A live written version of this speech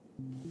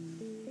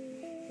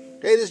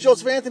Hey, this is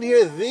Joseph Anthony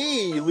here,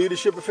 the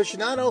leadership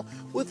aficionado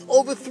with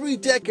over 3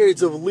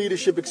 decades of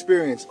leadership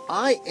experience.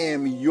 I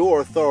am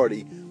your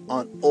authority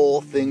on all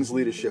things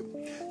leadership.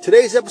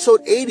 Today's episode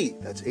 80,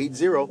 that's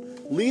 80,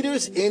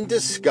 Leaders in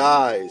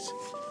Disguise.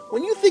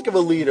 When you think of a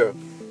leader,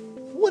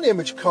 what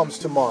image comes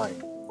to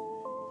mind?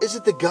 Is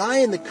it the guy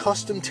in the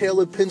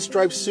custom-tailored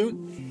pinstripe suit,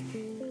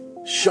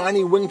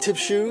 shiny wingtip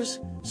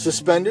shoes,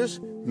 suspenders,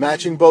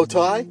 matching bow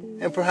tie,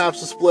 and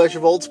perhaps a splash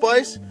of Old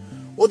Spice?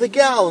 Or the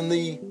gal in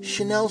the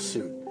Chanel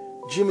suit,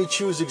 Jimmy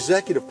Choo's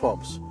executive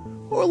pumps,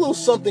 or a little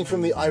something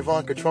from the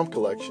Ivanka Trump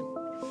collection?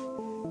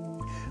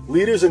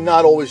 Leaders are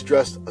not always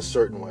dressed a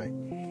certain way.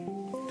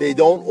 They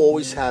don't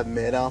always have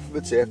mad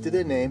alphabets after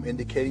their name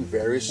indicating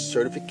various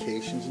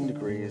certifications and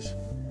degrees.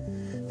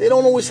 They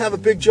don't always have a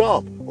big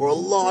job or a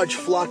large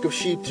flock of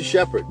sheep to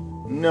shepherd.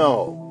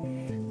 No,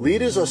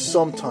 leaders are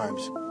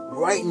sometimes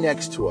right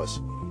next to us,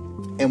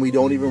 and we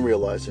don't even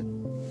realize it.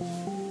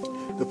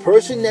 The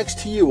person next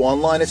to you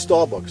online at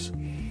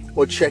Starbucks,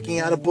 or checking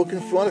out a book in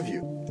front of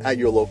you at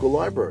your local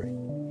library,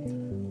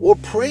 or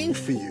praying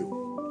for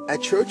you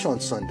at church on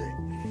Sunday.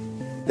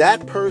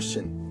 That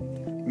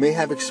person may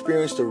have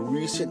experienced a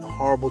recent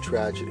horrible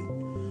tragedy,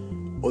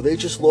 or they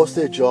just lost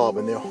their job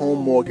and their home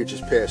mortgage is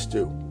past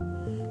due,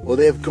 or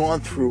they have gone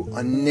through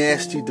a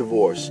nasty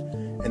divorce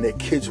and their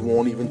kids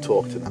won't even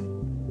talk to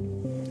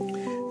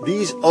them.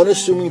 These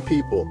unassuming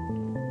people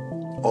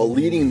are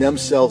leading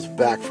themselves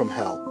back from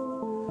hell,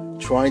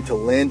 trying to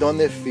land on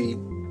their feet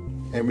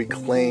and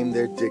reclaim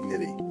their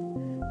dignity,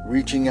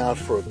 reaching out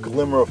for a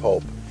glimmer of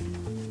hope.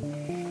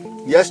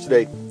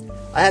 Yesterday,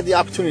 I had the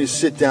opportunity to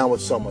sit down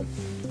with someone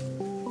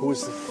who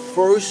was the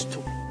first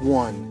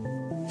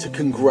one to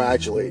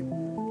congratulate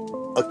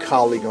a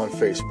colleague on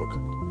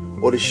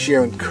Facebook or to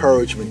share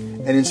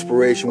encouragement and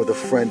inspiration with a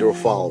friend or a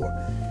follower.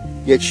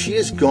 Yet she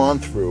has gone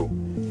through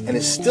and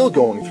is still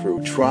going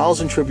through trials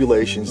and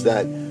tribulations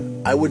that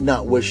I would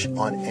not wish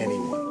on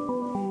anyone.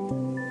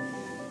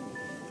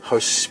 Her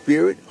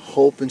spirit,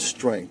 hope, and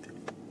strength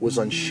was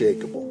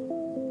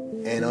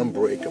unshakable and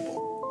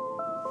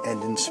unbreakable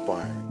and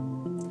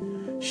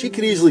inspiring. She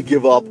could easily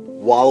give up,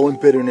 wallow in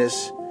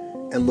bitterness,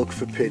 and look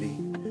for pity.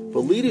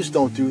 But leaders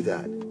don't do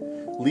that.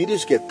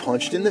 Leaders get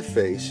punched in the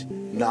face,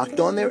 knocked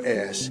on their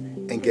ass,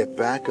 and get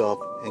back up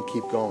and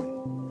keep going.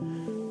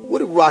 What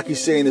did Rocky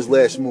say in his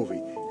last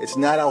movie? It's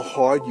not how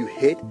hard you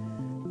hit,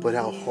 but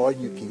how hard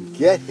you can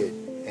get hit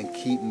and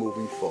keep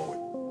moving forward.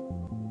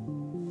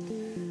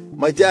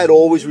 My dad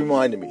always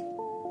reminded me,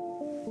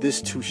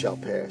 this too shall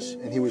pass,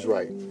 and he was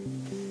right.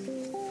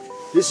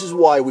 This is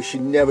why we should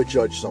never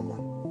judge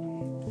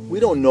someone. We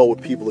don't know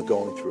what people are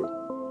going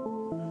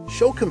through.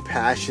 Show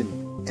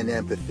compassion and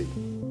empathy.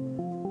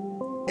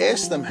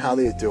 Ask them how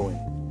they're doing,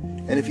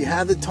 and if you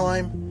have the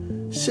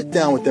time, sit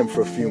down with them for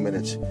a few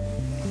minutes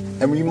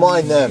and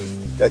remind them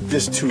that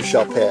this too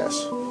shall pass.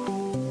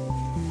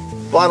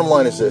 Bottom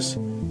line is this: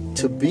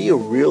 to be a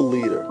real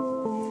leader,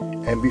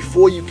 and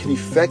before you can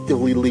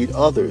effectively lead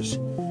others,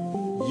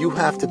 you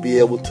have to be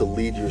able to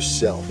lead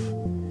yourself,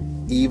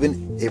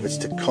 even if it's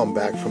to come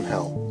back from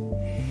hell.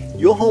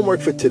 Your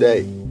homework for today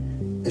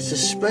is to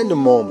spend a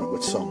moment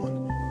with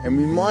someone and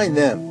remind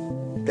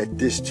them that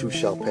this too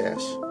shall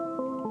pass.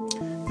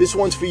 This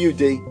one's for you,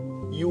 D.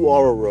 You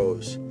are a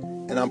rose,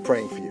 and I'm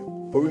praying for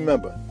you. But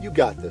remember, you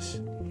got this.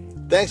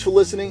 Thanks for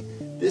listening.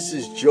 This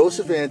is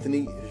Joseph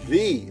Anthony,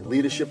 the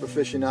leadership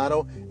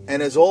aficionado,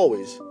 and as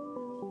always,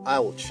 I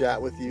will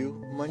chat with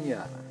you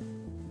mañana.